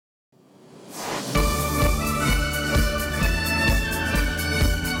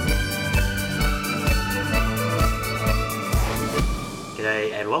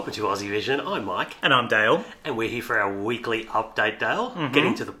welcome to Aussie Vision. I'm Mike. And I'm Dale. And we're here for our weekly update, Dale.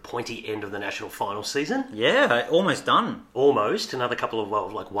 Getting to the pointy end of the national final season. Yeah, almost done. Almost. Another couple of,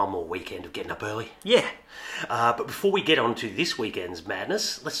 one more weekend of getting up early. Yeah. But before we get on to this weekend's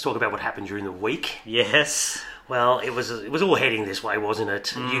madness, let's talk about what happened during the week. Yes. Well, it was all heading this way, wasn't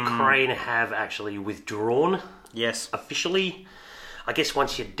it? Ukraine have actually withdrawn. Yes. Officially. I guess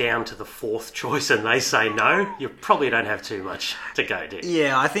once you're down to the fourth choice and they say no, you probably don't have too much to go, do you?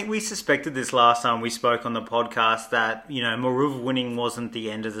 Yeah, I think we suspected this last time we spoke on the podcast that, Moruva winning wasn't the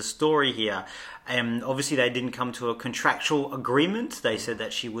end of the story here. Obviously, they didn't come to a contractual agreement. They said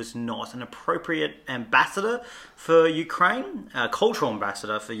that she was not an appropriate ambassador for Ukraine, a cultural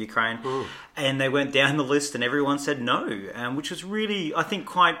ambassador for Ukraine. And they went down the list and everyone said no, which was really, I think,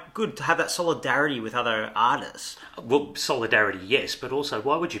 quite good to have that solidarity with other artists. Well, solidarity, yes, but also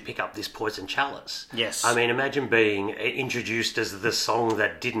why would you pick up this Poison Chalice? Yes. I mean, imagine being introduced as the song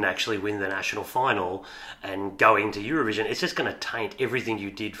that didn't actually win the national final and going to Eurovision. It's just going to taint everything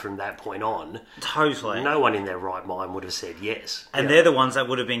you did from that point on. Totally. No one in their right mind would have said yes. And they're the ones that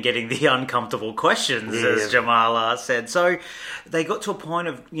would have been getting the uncomfortable questions, as Jamala said. So they got to a point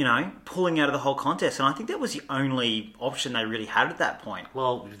of, pulling out of the whole contest. And I think that was the only option they really had at that point.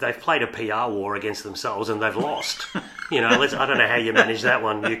 Well, they've played a PR war against themselves and they've lost. I don't know how you manage that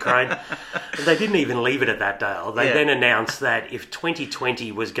one, Ukraine. They didn't even leave it at that, Dale. They then announced that if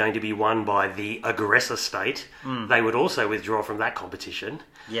 2020 was going to be won by the aggressor state, they would also withdraw from that competition.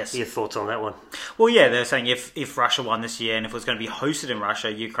 Yes. Your thoughts on that one? Well, yeah, they're saying if Russia won this year and if it was going to be hosted in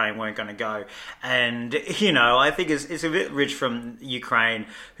Russia, Ukraine weren't going to go. And, I think it's a bit rich from Ukraine,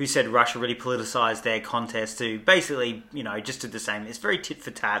 who said Russia really politicised their contest to basically, just did the same. It's very tit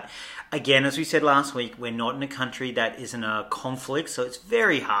for tat. Again, as we said last week, we're not in a country that is in a conflict, so it's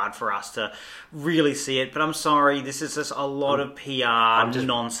very hard for us to really see it. But I'm sorry, this is just a lot of PR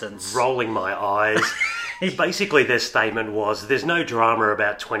nonsense. Rolling my eyes. Basically, their statement was, there's no drama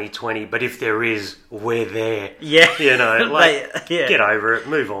about 2020, but if there is, we're there. Yeah. Get over it,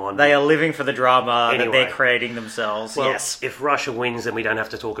 move on. They are living for the drama that they're creating themselves. Well, yes. If Russia wins, then we don't have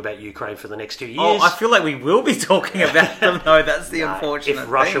to talk about Ukraine for the next 2 years. Oh, I feel like we will be talking about them, though. That's the unfortunate thing. If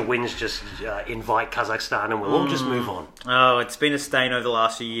Russia wins, just invite Kazakhstan and we'll all just move on. Oh, it's been a stain over the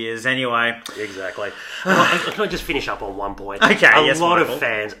last few years anyway. Exactly. Can I just finish up on one point? Okay, A lot of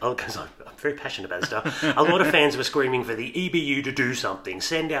fans, because I'm very passionate about this stuff, a lot of fans were screaming for the EBU to do something,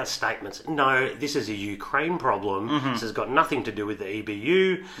 send out statements. No, this is a Ukraine problem. This has got nothing to do with the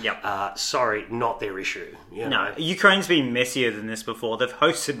EBU. Yep. Sorry, not their issue. No, Ukraine's been messier than this before. They've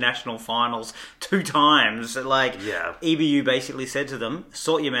hosted national finals 2 times. EBU basically said to them,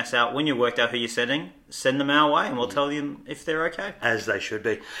 sort your mess out. When you worked out who you're sending, send them our way and we'll tell them if they're okay. As they should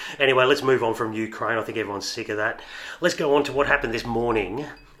be. Anyway, let's move on from Ukraine. I think everyone's sick of that. Let's go on to what happened this morning.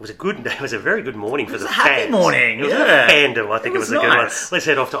 It was a very good morning for the fans. Happy morning. It was a fandom. I think it was a good one. Nice. Let's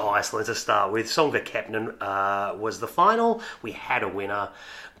head off to Iceland to start with. Songvakeppnin was the final. We had a winner.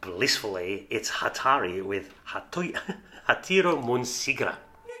 Blissfully, it's Hatari with Hatiro mun sigra.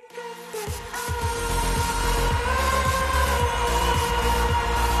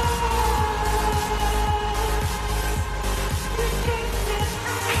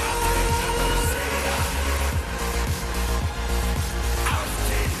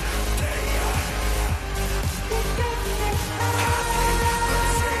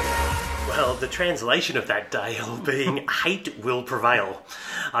 The translation of that, Dale, being hate will prevail.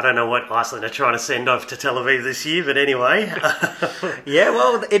 I don't know what Iceland are trying to send off to Tel Aviv this year, but anyway.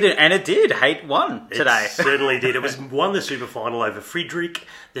 It did. Hate won today. It certainly did. It won the super final over Friedrich.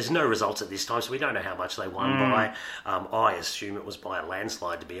 There's no results at this time, so we don't know how much they won by. I assume it was by a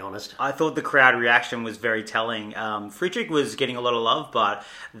landslide, to be honest. I thought the crowd reaction was very telling. Friedrich was getting a lot of love, but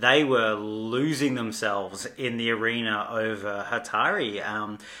they were losing themselves in the arena over Hatari.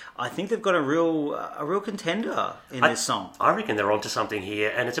 I think they've got a real contender in this song. I reckon they're onto something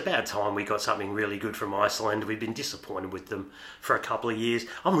here, and it's about time we got something really good from Iceland. We've been disappointed with them for a couple of years.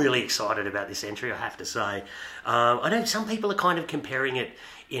 I'm really excited about this entry, I have to say. I know some people are kind of comparing it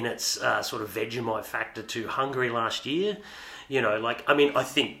in its sort of Vegemite factor to Hungary last year. I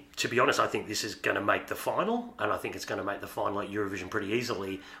think, to be honest, I think this is going to make the final, and I think it's going to make the final at Eurovision pretty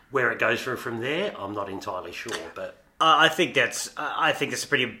easily. Where it goes from there, I'm not entirely sure, but I think that's a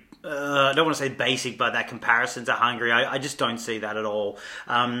pretty. I don't want to say basic, but that comparison to Hungary, I just don't see that at all.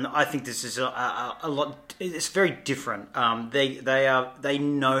 I think this is a lot. It's very different. They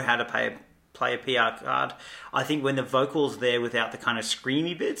know how to play a PR card. I think when the vocals there without the kind of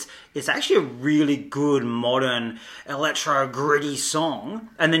screamy bits, it's actually a really good modern electro gritty song.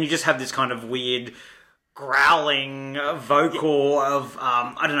 And then you just have this kind of weird growling vocal of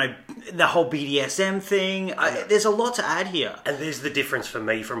I don't know, the whole BDSM thing. There's a lot to add here. And there's the difference for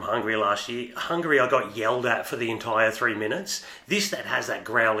me from Hungary last year. Hungary, I got yelled at for the entire 3 minutes. That has that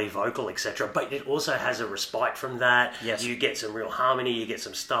growly vocal, etc. But it also has a respite from that. Yes. You get some real harmony, you get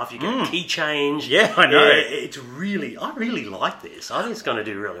some stuff, you get a key change. Yeah, I know. I really like this. I think it's going to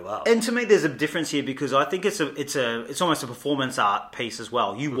do really well. And to me, there's a difference here because I think it's almost a performance art piece as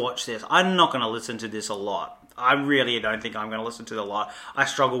well. You watch this. I'm not going to listen to this a lot. I really don't think I'm going to listen to it a lot. I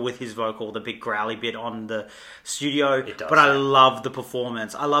struggle with his vocal, the big growly bit on the studio. It does. But I love the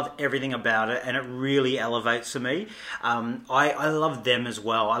performance. I love everything about it, and it really elevates to me. I love them as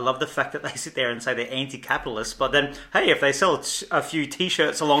well. I love the fact that they sit there and say they're anti-capitalist, but then, hey, if they sell a few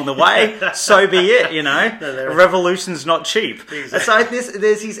T-shirts along the way, so be it. You know, a revolution's not cheap. Exactly. So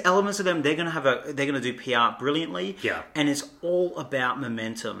there's these elements of them. They're going to do PR brilliantly. Yeah. And it's all about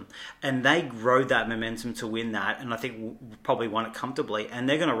momentum, and they rode that momentum to win that, and I think probably won it comfortably, and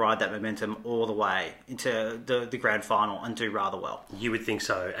they're going to ride that momentum all the way into the grand final and do rather well. You would think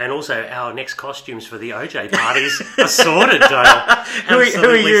so. And also, our next costumes for the OJ parties are sorted, Dale. Who are you?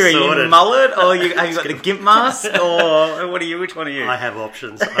 Sorted. Are you mullet, or have you got the gimp mask, or what are you? Which one are you? I have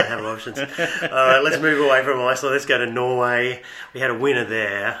options. All right, let's move away from Iceland. Let's go to Norway. We had a winner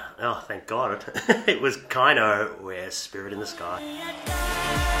there. Oh, thank God. It was Kaino with Spirit in the Sky.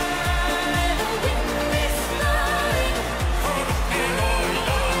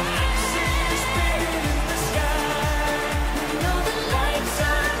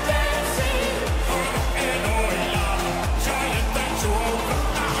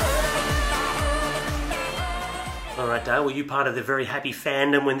 All right, Dale, were you part of the very happy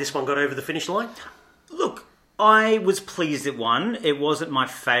fandom when this one got over the finish line? Look, I was pleased it won. It wasn't my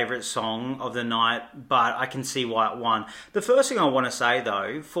favourite song of the night, but I can see why it won. The first thing I want to say,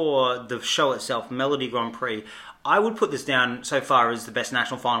 though, for the show itself, Melody Grand Prix, I would put this down so far as the best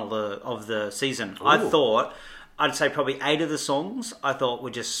national final of the season. Ooh. I'd say probably 8 of the songs I thought were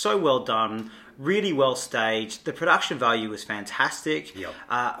just so well done, really well staged. The production value was fantastic. Yep.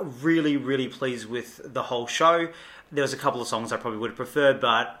 Really, really pleased with the whole show. There was a couple of songs I probably would have preferred,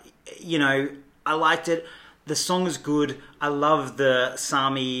 but, you know, I liked it. The song is good. I love the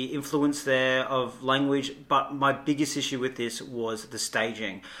Sami influence there of language, but my biggest issue with this was the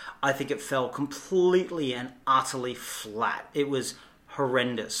staging. I think it fell completely and utterly flat. It was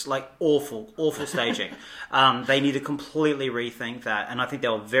horrendous, like awful staging. They need to completely rethink that, and I think they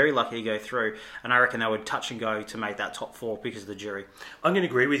were very lucky to go through, and I reckon they would touch and go to make that top 4 because of the jury. I'm going to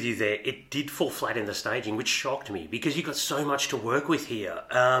agree with you there. It did fall flat in the staging, which shocked me because you got so much to work with here.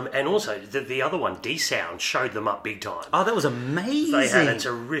 And also, the other one, D-Sound, showed them up big time. Oh, that was amazing. They had a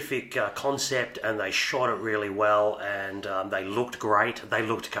terrific concept, and they shot it really well, and they looked great. They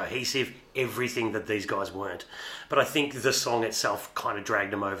looked cohesive. Everything that these guys weren't. But I think the song itself kind of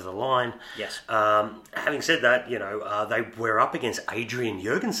dragged them over the line. Yes. Having said that, you know, they were up against Adrian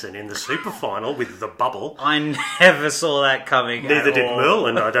Jurgensen in the super final with The Bubble. I never saw that coming. Neither did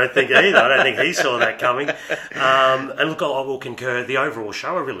Merlin, I don't think either. I don't think he saw that coming. And look, I will concur. The overall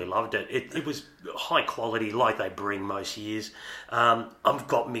show, I really loved it. It was high quality, like they bring most years. I've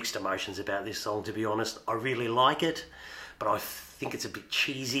got mixed emotions about this song, to be honest. I really like it, but I think it's a bit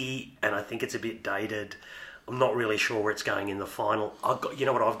cheesy and I think it's a bit dated. I'm not really sure where it's going in the final. You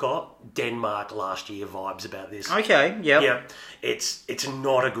know what I've got? Denmark last year vibes about this. Okay, yep. Yeah. It's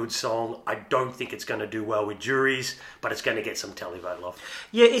not a good song. I don't think it's going to do well with juries, but it's going to get some televote love.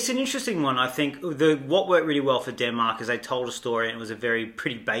 Yeah, it's an interesting one. I think what worked really well for Denmark is they told a story, and it was a very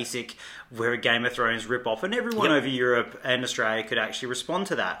pretty basic, we're a Game of Thrones rip-off, and everyone over Europe and Australia could actually respond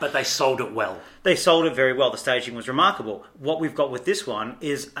to that. But they sold it well. They sold it very well. The staging was remarkable. What we've got with this one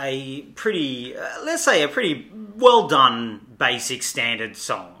is a pretty, let's say, a pretty well-done, basic, standard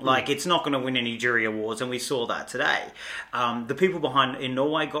song. Like, it's not going to win any jury awards, and we saw that today. The people in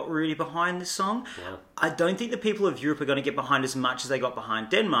Norway got really behind this song. Yeah. I don't think the people of Europe are going to get behind as much as they got behind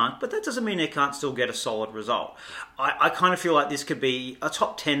Denmark, but that doesn't mean they can't still get a solid result. I kind of feel like this could be a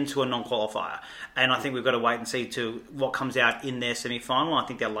top 10 to a non-qualifier, and I think we've got to wait and see to what comes out in their semi-final. I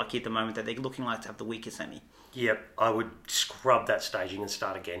think they're lucky at the moment that they're looking like to have the weaker semi. Yep, I would scrub that staging and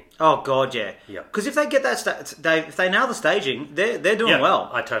start again. Oh God, yeah. Because if they get that, if they nail the staging, they're doing well.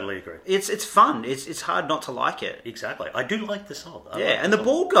 I totally agree. It's fun. It's hard not to like it. Exactly. I do like the song. And the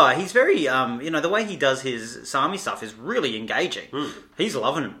bald guy, he's very the way he does his Sami stuff is really engaging. He's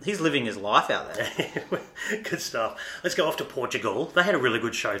loving it. He's living his life out there. Good stuff. Let's go off to Portugal. They had a really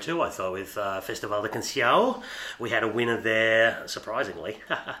good show too, I thought, with Festival da Canção. We had a winner there, surprisingly.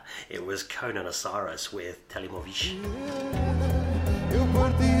 It was Conan Osiris with Telimovic. Eu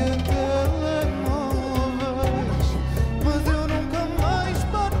parti aquele amor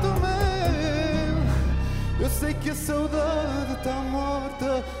a saudade tá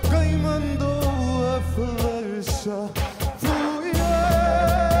morta. Quem mandou a flecha fui eu.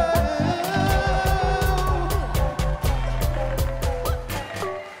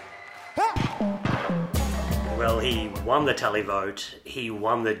 Well, he won the televote, he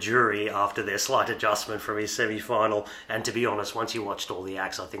won the jury after their slight adjustment from his semi-final, and to be honest, once you watched all the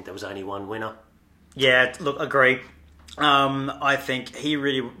acts, I think there was only one winner. Yeah, look, agree. I think he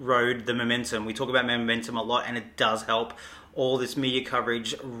really rode the momentum. We talk about momentum a lot, and it does help. All this media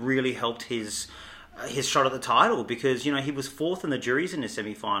coverage really helped his shot at the title, because he was fourth in the juries in his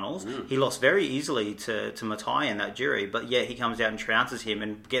semi-finals. He lost very easily to Matai in that jury, but yet he comes out and trounces him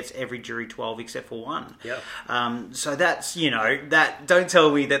and gets every jury 12 except for one. So that's that. Don't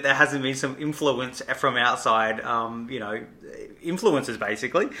tell me that there hasn't been some influence from outside. Influences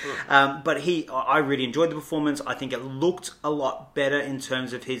basically. But I really enjoyed the performance. I think it looked a lot better in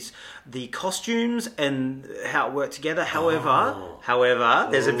terms of the costumes and how it worked together. However,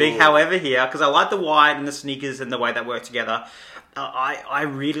 there's a big however here, because I like the white and the sneakers and the way that worked together. I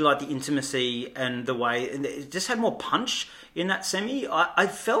really like the intimacy and the way it just had more punch in that semi. I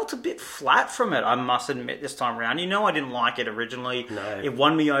felt a bit flat from it, I must admit, this time around. I didn't like it originally. No. It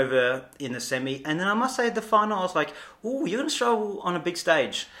won me over in the semi. And then I must say at the final, I was like, ooh, you're going to struggle on a big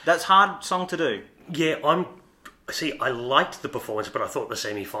stage. That's a hard song to do. Yeah, I liked the performance, but I thought the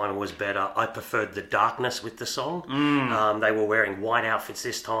semi-final was better. I preferred the darkness with the song. They were wearing white outfits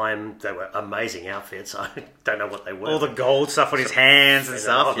this time. They were amazing outfits. I don't know what they were. All the gold stuff on his hands and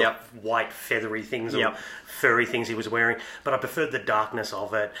stuff. The white feathery things or furry things he was wearing. But I preferred the darkness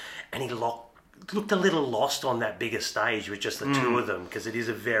of it. And he looked a little lost on that bigger stage with just the two of them, because it is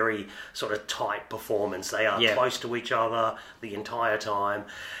a very sort of tight performance. They are close to each other the entire time.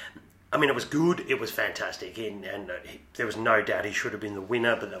 I mean, it was good, it was fantastic, and there was no doubt he should have been the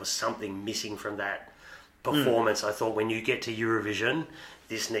winner, but there was something missing from that performance. I thought when you get to Eurovision,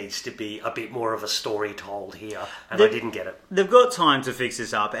 this needs to be a bit more of a story told here, and I didn't get it. They've got time to fix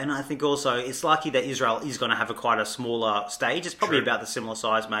this up, and I think also it's lucky that Israel is going to have quite a smaller stage. It's probably about the similar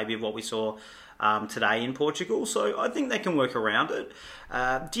size maybe of what we saw today in Portugal, so I think they can work around it.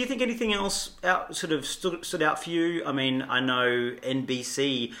 Do you think anything else stood out for you? I mean, I know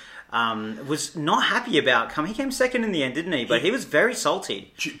NBC was not happy about he came second in the end, didn't he? But he was very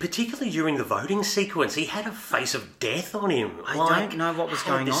salty. Particularly during the voting sequence, he had a face of death on him. I don't know what was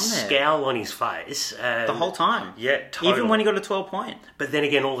going on there. Scowl on his face. The whole time. Yeah, totally. Even when he got a 12 point. But then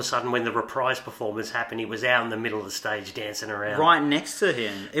again, all of a sudden, when the reprise performance happened, he was out in the middle of the stage dancing around. Right next to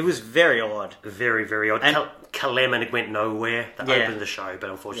him. It was very odd. Very, very odd. And Kalem, and it went nowhere. They opened the show, but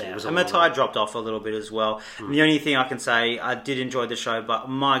unfortunately it was all and Matai dropped off a little bit as well. The only thing I can say, I did enjoy the show, but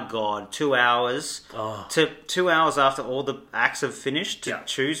my God, 2 hours. 2 hours after all the acts have finished to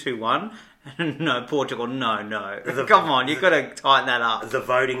choose who won. No, Portugal, no. Come on, you've got to tighten that up. The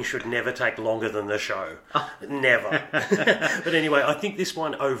voting should never take longer than the show. Never. But anyway, I think this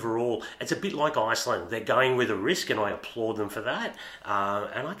one overall, it's a bit like Iceland. They're going with a risk, and I applaud them for that.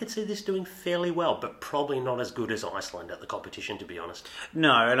 And I could see this doing fairly well, but probably not as good as Iceland at the competition, to be honest.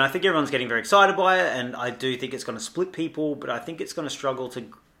 No, and I think everyone's getting very excited by it, and I do think it's going to split people, but I think it's going to struggle to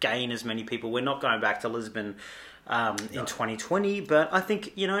gain as many people. We're not going back to Lisbon in 2020, but I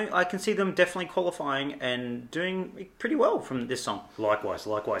think, I can see them definitely qualifying and doing pretty well from this song. Likewise.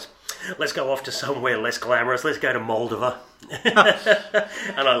 Let's go off to somewhere less glamorous. Let's go to Moldova.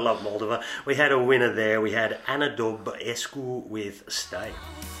 And I love Moldova. We had a winner there. We had Ana Dobescu with Stay.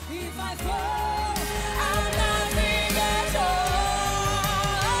 If I fall, I'm nothing at all.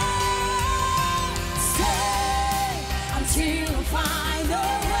 Stay until I find a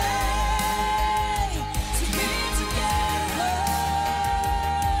way to be together.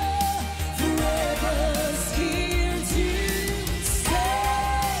 Forever's here to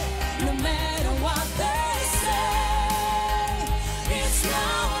stay, no matter what they say. It's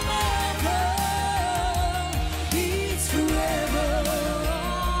now or never. It's forever.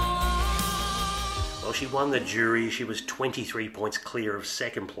 Well, she won the jury. She was 23 points clear of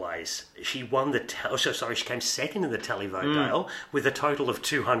second place. She won she came second in the televote, Dale, with a total of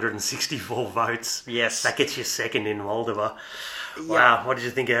 264 votes. Yes. That gets you second in Moldova. Wow, what did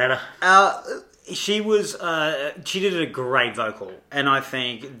you think of Anna? She did a great vocal, and I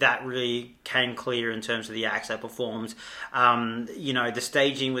think that really came clear in terms of the acts they performed. The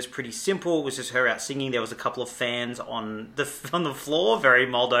staging was pretty simple. It was just her out singing. There was a couple of fans on the floor, very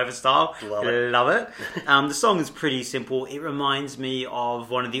Moldova style. Love it. The song is pretty simple. It reminds me of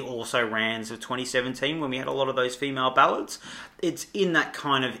one of the Also Rans of 2017 when we had a lot of those female ballads. It's in that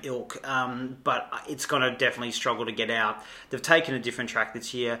kind of ilk, but it's going to definitely struggle to get out. They've taken a different track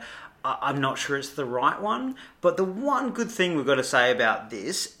this year. I'm not sure it's the right one. But the one good thing we've got to say about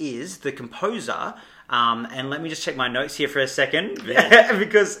this is the composer. And let me just check my notes here for a second,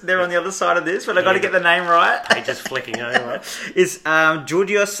 because they're on the other side of this, but I've got to get the name right. Pages flicking over. Is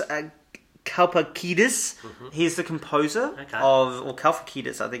Georgios Kalpakidis. He's the composer or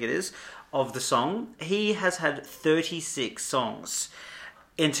Kalpakidis, I think it is, of the song. He has had 36 songs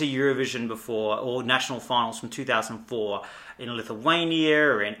enter Eurovision before, or national finals from 2004 in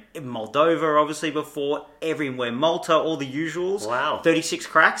Lithuania, in Moldova, obviously before, everywhere, Malta, all the usuals. Wow. 36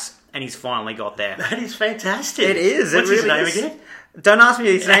 cracks, and he's finally got there. That is fantastic. It is. What's it his really name is. again? Don't ask me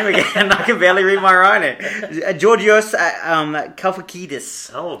his name again. I can barely read my writing. Georgios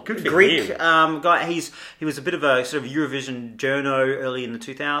Kalpakidis. Oh, good for Greek him. guy. He was a bit of a sort of Eurovision journo early in the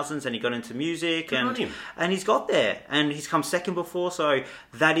 2000s, and he got into music, Good on him. and he's got there, and he's come second before. So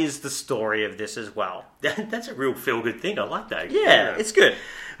that is the story of this as well. That's a real feel-good thing. I like that. Yeah, it's good.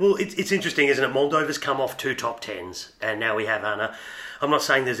 Well, it's interesting, isn't it? Moldova's come off 2 top 10s, and now we have Anna. I'm not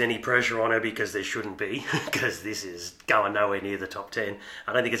saying there's any pressure on her, because there shouldn't be, because this is going nowhere near the top 10.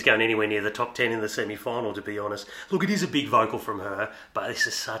 I don't think it's going anywhere near the top 10 in the semi-final, to be honest. Look, it is a big vocal from her, but this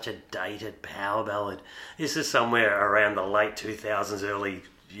is such a dated power ballad. This is somewhere around the late 2000s, early,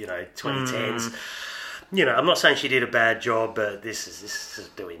 2010s. I'm not saying she did a bad job, but this is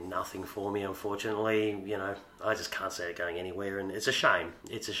doing nothing for me, unfortunately. I just can't see it going anywhere, and it's a shame.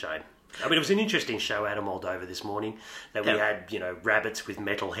 It's a shame. I mean, it was an interesting show out of Moldova this morning, that we had, rabbits with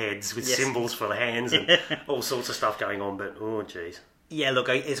metal heads, with symbols for the hands, and all sorts of stuff going on, but, oh, jeez. Yeah, look,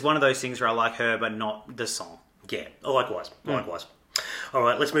 it's one of those things where I like her, but not the song. Yeah, likewise. All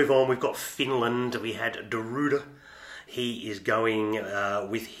right, let's move on. We've got Finland. We had Darude. He is going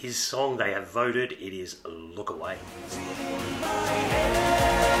with his song. They have voted. It is Look Away.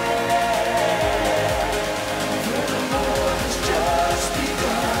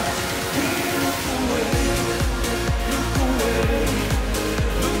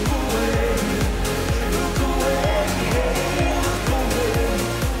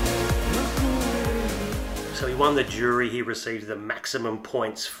 So he won the jury. He received the maximum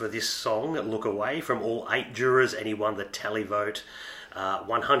points for this song, Look Away, from all 8 jurors, and he won the tally vote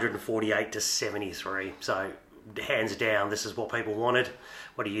 148 to 73. So, hands down, this is what people wanted.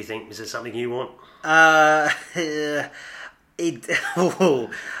 What do you think? Is it something you want?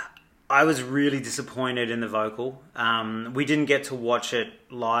 I was really disappointed in the vocal. We didn't get to watch it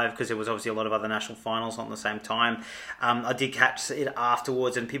live because there was obviously a lot of other national finals on at the same time. I did catch it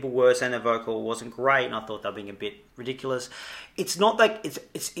afterwards, and people were saying the vocal wasn't great, and I thought they were being a bit ridiculous. It's not that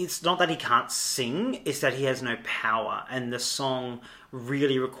it's not that he can't sing; it's that he has no power, and the song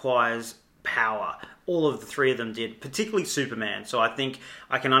really requires power. All of the 3 of them did, particularly Superman. So I think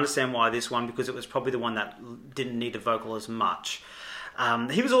I can understand why this one, because it was probably the one that didn't need a vocal as much.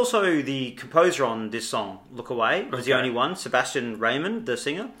 He was also the composer on this song, Look Away. Was the only one. Sebastian Raymond, the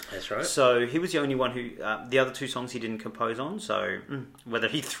singer. That's right. So he was the only one who... the other 2 songs he didn't compose on, so whether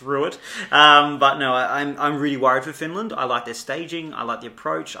he threw it. But no, I'm really worried for Finland. I like their staging. I like the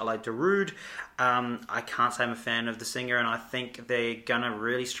approach. I like Darude. I can't say I'm a fan of the singer, and I think they're going to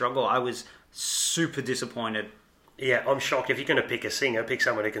really struggle. I was super disappointed. Yeah, I'm shocked. If you're going to pick a singer, pick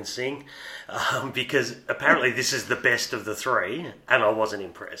someone who can sing, because apparently this is the best of the 3, and I wasn't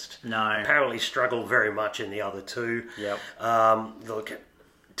impressed. No. Apparently struggled very much in the other 2. Yep. Look,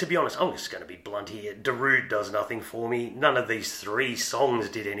 to be honest, I'm just going to be blunt here. Darude does nothing for me. None of these 3 songs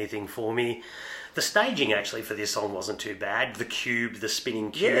did anything for me. The staging, actually, for this song wasn't too bad. The cube, the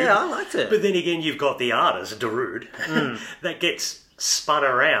spinning cube. Yeah, I liked it. But then again, you've got the artist, Darude, that gets spun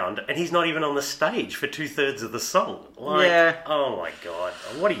around, and he's not even on the stage for 2/3 of the song. Oh my god,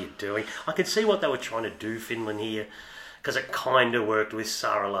 what are you doing? I could see what they were trying to do, Finland, here, because it kind of worked with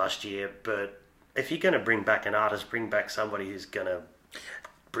Sarah last year, but if you're going to bring back an artist, bring back somebody who's going to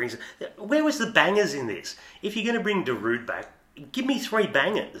bring... Where was the bangers in this? If you're going to bring Darude back, give me 3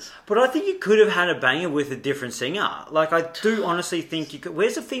 bangers. But I think you could have had a banger with a different singer. Like, I do honestly think you could...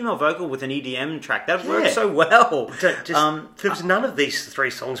 Where's a female vocal with an EDM track? That works so well. None of these 3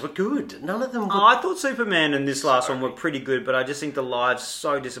 songs were good. None of them were... I thought Superman and this last one were pretty good, but I just think the live's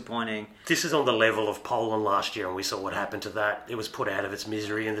so disappointing. This is on the level of Poland last year, and we saw what happened to that. It was put out of its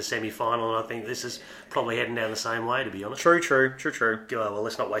misery in the semi-final, and I think this is probably heading down the same way, to be honest. True. Oh, well,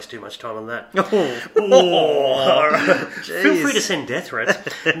 let's not waste too much time on that. All right. Feel free free to send death threats.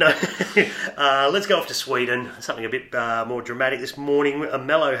 No. Let's go off to Sweden. Something a bit more dramatic this morning.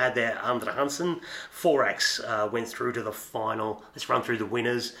 Mello had their Andra Hansen. 4 acts went through to the final. Let's run through the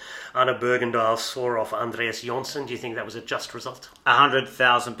winners. Anna Bergendahl saw off Andreas Jonsson. Do you think that was a just result?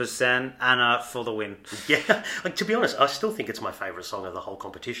 100,000% Anna for the win. Yeah. Like, to be honest, I still think it's my favourite song of the whole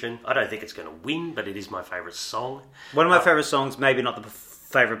competition. I don't think it's going to win, but it is my favourite song. One of my favourite songs, maybe not the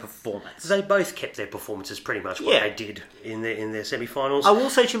favourite performance. They both kept their performances pretty much what they did in their semi-finals. I will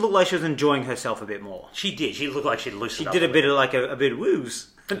say she looked like she was enjoying herself a bit more. She did. She looked like she'd loosened up. She did a bit of like a bit of woos.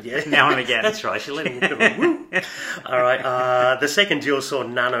 Yeah. Now and again. That's right. She let a bit of a woo. All right. The second duel saw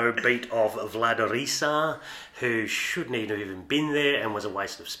Nano beat off Vladarisa, who shouldn't have even been there and was a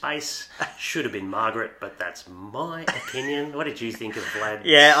waste of space. Should have been Margaret, but that's my opinion. What did you think of Vlad?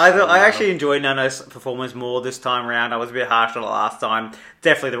 Yeah, I actually enjoyed Nano's performance more this time around. I was a bit harsh on it last time.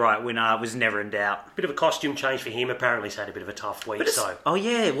 Definitely the right winner. Was never in doubt. Bit of a costume change for him. Apparently he's had a bit of a tough week. Oh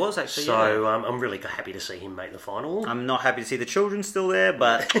yeah, it was actually. So I'm really happy to see him make the final. I'm not happy to see the children still there,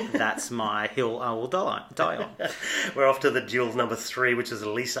 but that's my hill I will die on. We're off to the duel number 3, which is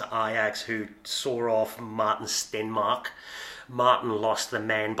Lisa Ajax, who saw off Martin Stenmark. Martin lost the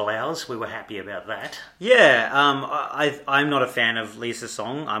man blouse. We were happy about that. Yeah, I'm not a fan of Lisa's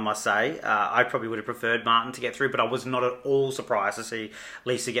song, I must say. I probably would have preferred Martin to get through, but I was not at all surprised to see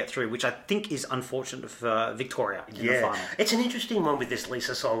Lisa get through, which I think is unfortunate for Victoria in the final. It's an interesting one with this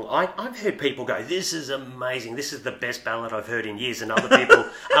Lisa song. I've heard people go, "This is amazing. This is the best ballad I've heard in years," and other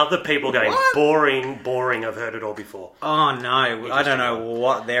people going, "Boring. I've heard it all before." Oh no, I don't know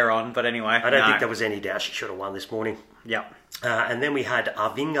what they're on, but anyway, I don't think there was any doubt she should have won this morning. Yeah. And then we had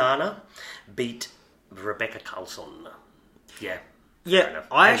Arvingana beat Rebecca Karlsson. Yeah. Yeah,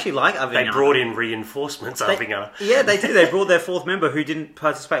 I actually like Arvingana. They brought in reinforcements, Arvingana. Yeah, they did. They brought their 4th member who didn't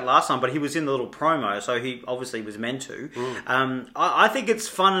participate last time, but he was in the little promo, so he obviously was meant to. I think it's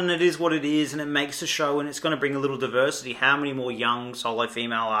fun and it is what it is, and it makes a show, and it's going to bring a little diversity. How many more young solo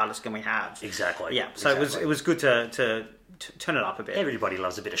female artists can we have? Exactly. Yeah, so it was good to turn it up a bit. Everybody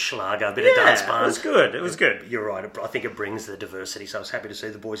loves a bit of Schlager, a bit of dance band. It was good. It was good. You're right. I think it brings the diversity, so I was happy to see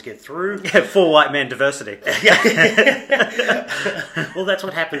the boys get through. Yeah, 4 white men diversity. Well, that's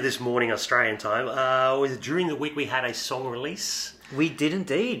what happened this morning, Australian time. During the week, we had a song release. We did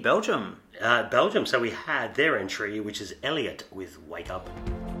indeed. Belgium. So we had their entry, which is Elliot with Wake Up.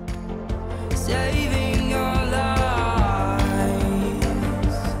 Saving your lives.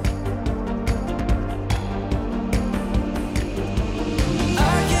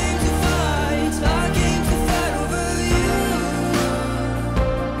 I came to fight over you.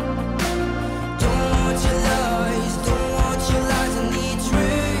 Don't want your lies, I need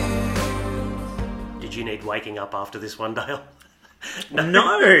truth. Did you need waking up after this one, Dale?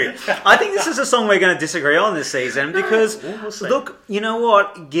 No. I think this is a song we're going to disagree on this season because, we'll see. Look, you know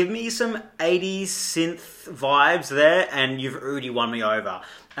what? Give me some 80s synth vibes there and you've already won me over.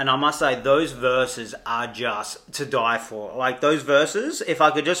 And I must say, those verses are just to die for. Like, those verses, if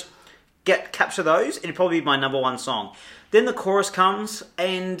I could just capture those, it'd probably be my number 1 song. Then the chorus comes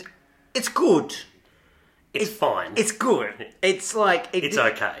and it's good. It's fine. It's good. It's like... It's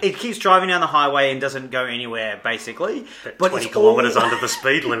okay. It keeps driving down the highway and doesn't go anywhere, basically. But 20 kilometres under the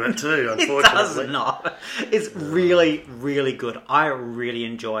speed limit too, unfortunately. It does not. It's really, really good. I really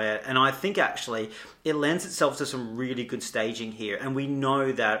enjoy it. And I think, actually, it lends itself to some really good staging here. And we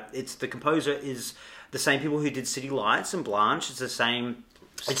know that the composer is the same people who did City Lights and Blanche. It's the same...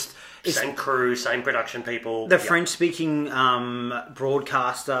 Same crew, same production people. The French-speaking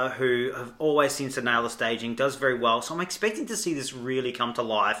broadcaster who always seems to nail the staging, does very well. So I'm expecting to see this really come to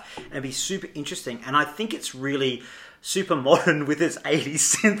life and be super interesting. And I think it's really super modern with its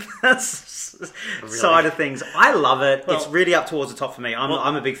 80s synth side of things. I love it. Well, it's really up towards the top for me.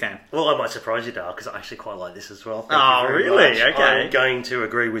 I'm a big fan. Well, I might surprise you, Dale, because I actually quite like this as well. Oh, really? Much. Okay. I'm going to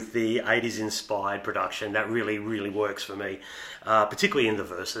agree with the 80s inspired production. That really, really works for me, particularly in the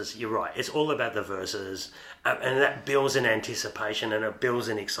verses. You're right. It's all about the verses, and that builds an anticipation and it builds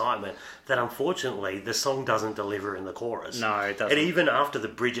an excitement that, unfortunately, the song doesn't deliver in the chorus. No, it doesn't. And even after the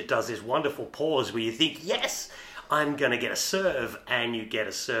bridge, it does this wonderful pause where you think, yes, I'm going to get a serve, and you get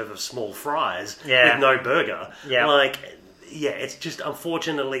a serve of small fries with no burger. Yeah. It's just,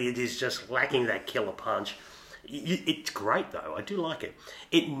 unfortunately, it is just lacking that killer punch. It's great, though. I do like it.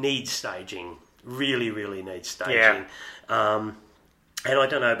 It needs staging. Really, really needs staging. Yeah. And I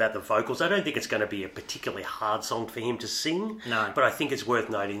don't know about the vocals. I don't think it's going to be a particularly hard song for him to sing. No. But I think it's worth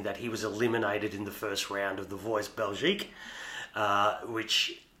noting that he was eliminated in the first round of The Voice Belgique,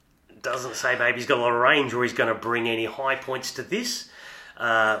 which doesn't say maybe he's got a lot of range or he's going to bring any high points to this.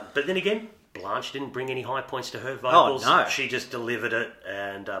 But then again, Blanche didn't bring any high points to her vocals. no. She just delivered it,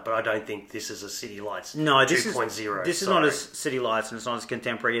 and but I don't think this is a City Lights No, this 2.0. is not as City Lights, and it's not as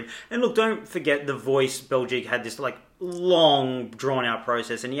contemporary. And look, don't forget the voice. Belgique had this like long, drawn out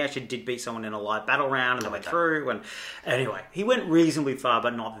process, and he actually did beat someone in a live battle round, and they went through. And anyway, he went reasonably far,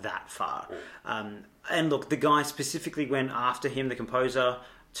 but not that far. And look, the guy specifically went after him, the composer,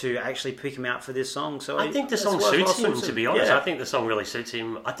 to actually pick him out for this song. So I think the that's song worthwhile suits him, suits to be honest. Yeah. I think the song really suits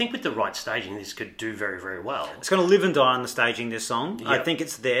him. I think with the right staging, this could do very, very well. It's going to live and die on the staging, this song. Yep. I think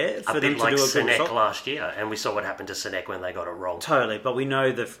it's there for A them bit to like do a good Senec song. last year, and we saw what happened to Senec when they got it wrong. Totally, but we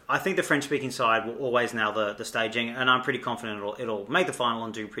know I think the French-speaking side will always nail the staging, and I'm pretty confident it'll make the final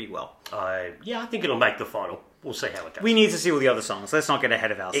and do pretty well. I think it'll make the final. We'll see how it goes. We need to see all the other songs. Let's not get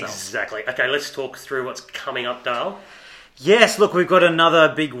ahead of ourselves. Exactly. Okay, let's talk through what's coming up, Dale. Yes, look, we've got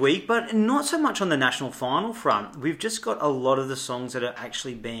another big week, but not so much on the national final front. We've just got a lot of the songs that are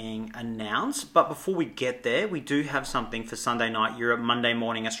actually being announced. But before we get there, we do have something for Sunday night Europe, Monday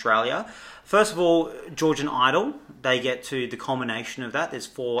morning Australia. First of all, Georgian Idol, they get to the culmination of that. There's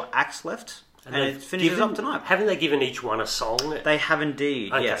 4 acts left, and it they've finishes given- up tonight. Haven't they given each one a song? They have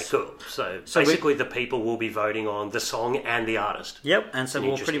indeed, Okay, yes. cool. So So basically, the people will be voting on the song and the artist. Yep, and so An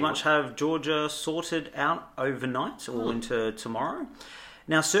we'll pretty interesting much have Georgia sorted out overnight or into tomorrow.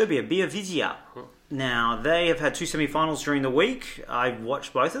 Now, Serbia, Biavizia. Now, they have had 2 semi-finals during the week. I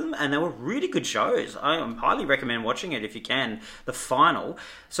watched both of them, and they were really good shows. I highly recommend watching it if you can, the final.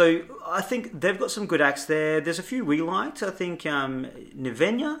 So I think they've got some good acts there. There's a few we liked. I think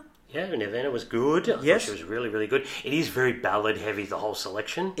Nivenya. Yeah, Nirvana was good. I Yes. thought she was really, really good. It is very ballad heavy, the whole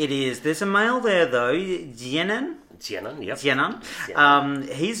selection. It is. There's a male there, though, Jenan. Tienan, yep. Tienan.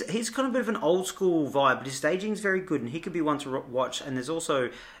 He's kind of a bit of an old school vibe, but his staging's very good, and he could be one to watch. And there's also,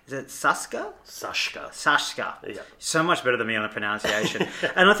 is it Sashka? Sashka. Yeah. So much better than me on the pronunciation.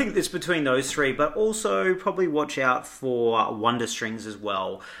 And I think it's between those 3, but also probably watch out for Wonder Strings as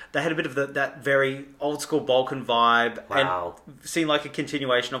well. They had a bit of that very old school Balkan vibe, Wow. and seemed like a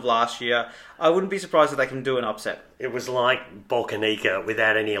continuation of last year. I wouldn't be surprised if they can do an upset. It was like Balkanica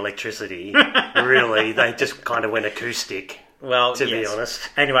without any electricity. Really, they just kind of went acoustic. Well, To be yes. honest.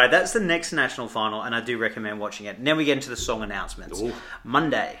 Anyway, that's the next national final, and I do recommend watching it. And then we get into the song announcements. Ooh.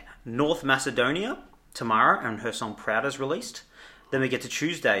 Monday, North Macedonia, Tamara and her song Proud is released. Then we get to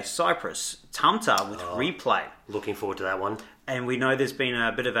Tuesday, Cyprus, Tamta with Replay. Looking forward to that one. And we know there's been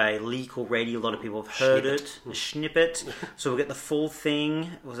a bit of a leak already. A lot of people have heard it, a snippet. So we'll get the full thing.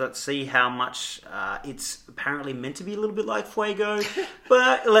 Let's see how much it's apparently meant to be a little bit like Fuego.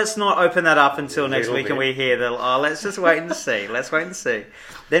 But let's not open that up until next little week and bit. we hear that. Oh, let's just wait and see. Let's wait and see.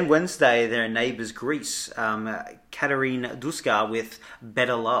 Then Wednesday, their neighbours Greece. Katarina Duska with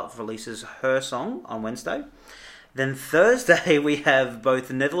Better Love releases her song on Wednesday. Then Thursday, we have both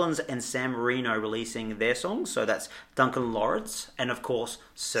the Netherlands and San Marino releasing their songs. So that's Duncan Lawrence and, of course,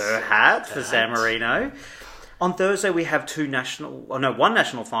 Sir Hat for San Marino. On Thursday, we have one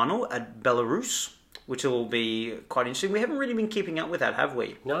national final at Belarus, which will be quite interesting. We haven't really been keeping up with that, have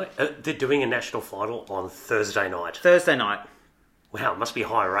we? No, they're doing a national final on Thursday night. Thursday night. Wow, it must be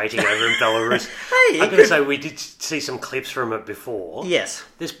high rating over in Belarus. Hey, I'm going to say we did see some clips from it before. Yes.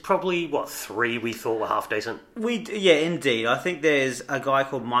 There's probably, 3 we thought were half decent. Yeah, indeed. I think there's a guy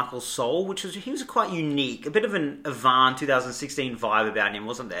called Michael Soul, he was quite unique. A bit of an Ivan 2016 vibe about him,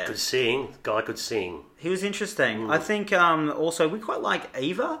 wasn't there? Could sing. Guy could sing. He was interesting. I think also we quite like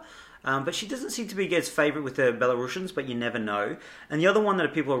Ava, but she doesn't seem to be Ged's favourite with the Belarusians, but you never know. And the other one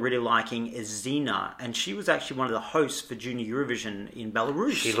that people are really liking is Zena, and she was actually one of the hosts for Junior Eurovision in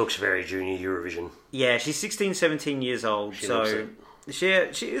Belarus. She looks very junior Eurovision. Yeah, she's 16, 17 years old, She so looks she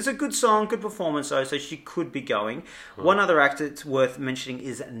is a good song, good performance though, so she could be going. One other act that's worth mentioning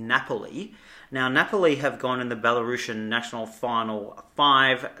is Napoli. Now, Napoli have gone in the Belarusian national final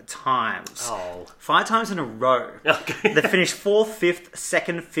 5 times. Oh. 5 times in a row. Okay. They finished 4th, 5th,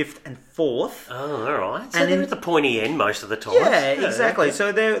 2nd, 5th, and 4th. Oh, all right. So And they're in- at the pointy end most of the time. Yeah, exactly.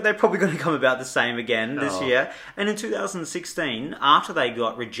 So they're probably going to come about the same again this Oh. year. And in 2016, after they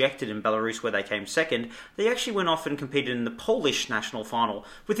got rejected in Belarus where they came second, they actually went off and competed in the Polish national final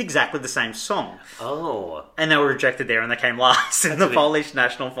with exactly the same song. Oh, And they were rejected there and they came last in the a bit Polish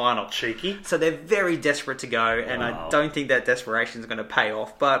national final. cheeky. So they're very desperate to go, and I Wow. don't think that desperation is going to pay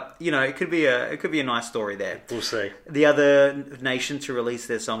off. But it could be a nice story there. We'll see. The other nation to release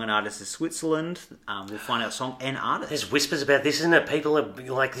their song and artist is Switzerland. We'll find out song and artist. There's whispers about this, isn't it? People are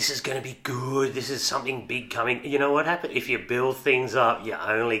like, this is going to be good. This is something big coming. You know what happened? If you build things up, you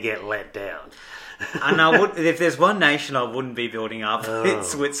only get let down. And I would, if there's one nation I wouldn't be building up,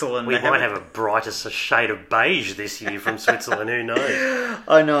 it's Switzerland. We They might haven't- have a brighter shade of beige this year from Switzerland. Who knows?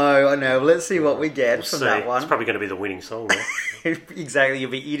 I know. Let's see what we get from See, that one. it's probably going to be the winning song. Though. Exactly, you'll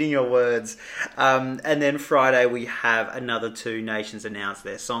be eating your words. And then Friday we have another two nations announce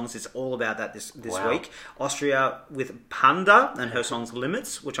their songs. It's all about that this Wow. week. Austria with Panda and her song's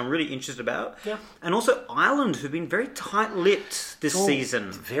Limits, which I'm really interested about. Yeah. And also Ireland, who've been very tight-lipped this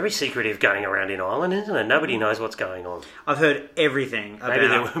season. Very secretive going around in Ireland, isn't it? Nobody knows what's going on. I've heard everything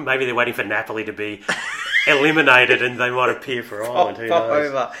about Maybe they're waiting for Napoli to be eliminated and they might appear for Ireland. Who pop knows?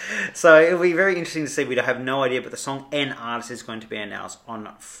 over. So it'll be very interesting to see. We don't have no idea, but the song and artist is going to be announced on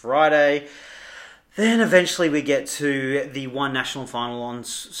Friday. Then eventually we get to the One National final on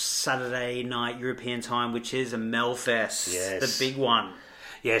Saturday night European time, which is a Melfest, Yes. the big one.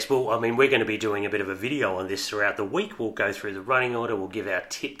 Yes, well, I mean, we're going to be doing a bit of a video on this throughout the week. We'll go through the running order, we'll give our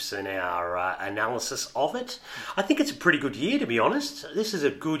tips and our analysis of it. I think it's a pretty good year, to be honest. This is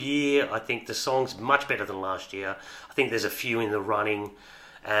a good year. I think the song's much better than last year. I think there's a few in the running,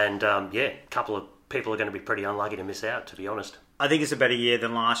 and a couple of people are going to be pretty unlucky to miss out, to be honest. I think it's a better year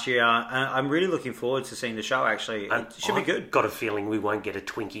than last year. I'm really looking forward to seeing the show, actually. It should be good. I've got a feeling we won't get a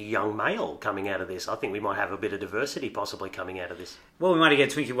twinky young male coming out of this. I think we might have a bit of diversity possibly coming out of this. Well, we might get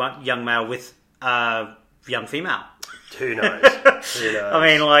Twinkie young male with young female. Who knows? Who knows? I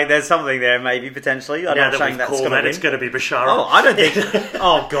mean, like, there's something there, maybe, potentially. I'm now not that saying we've that's called going that, to it's going to be Bashara. Oh, I don't think...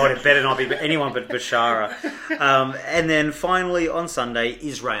 Oh, God, it better not be anyone but Bashara. And then finally, on Sunday,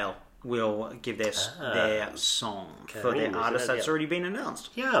 Israel will give their song for their isn't artist it? that's Yeah. already been announced.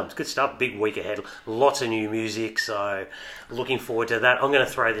 Yeah, it's good stuff. Big week ahead. Lots of new music, so looking forward to that. I'm going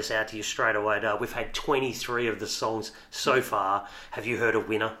to throw this out to you straight away, Dale. We've had 23 of the songs so far. Have you heard a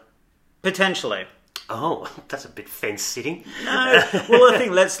winner? Potentially. Oh, that's a bit fence sitting. No, well, I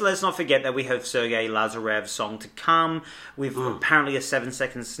think let's not forget that we have Sergei Lazarev's song to come. We've apparently a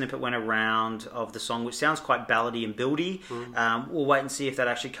 7-second snippet went around of the song, which sounds quite ballady and buildy. We'll wait and see if that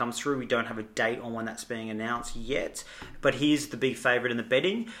actually comes through. We don't have a date on when that's being announced yet, but he's the big favourite in the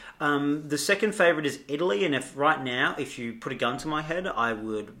betting. The second favourite is Italy, and if you put a gun to my head, I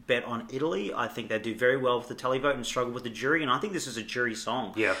would bet on Italy. I think they do very well with the televote and struggle with the jury, and I think this is a jury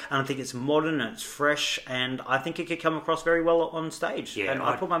song. Yeah. And I think it's modern and it's fresh, and I think it could come across very well on stage. Yeah, and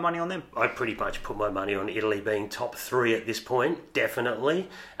I put my money on them. I pretty much put my money on Italy being top 3 at this point, definitely.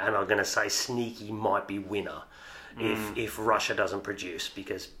 And I'm going to say sneaky might be winner if Russia doesn't produce,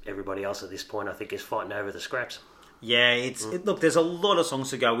 because everybody else at this point I think is fighting over the scraps. Yeah, look, there's a lot of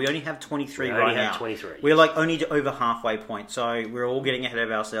songs to go. We only have 23 We right only now. have 23, We're like only over halfway point, so we're all getting ahead of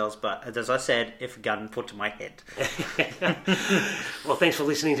ourselves. But as I said, if a gun put to my head. Well, thanks for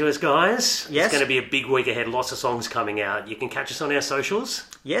listening to us, guys. Yes. It's going to be a big week ahead. Lots of songs coming out. You can catch us on our socials.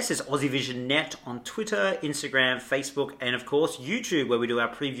 Yes, it's Aussie Vision Net on Twitter, Instagram, Facebook, and of course YouTube, where we do our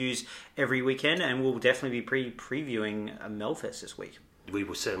previews every weekend, and we'll definitely be previewing Melfest this week. We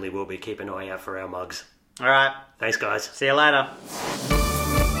will certainly will be. Keep an eye out for our mugs. All right, Thanks, guys. see you later.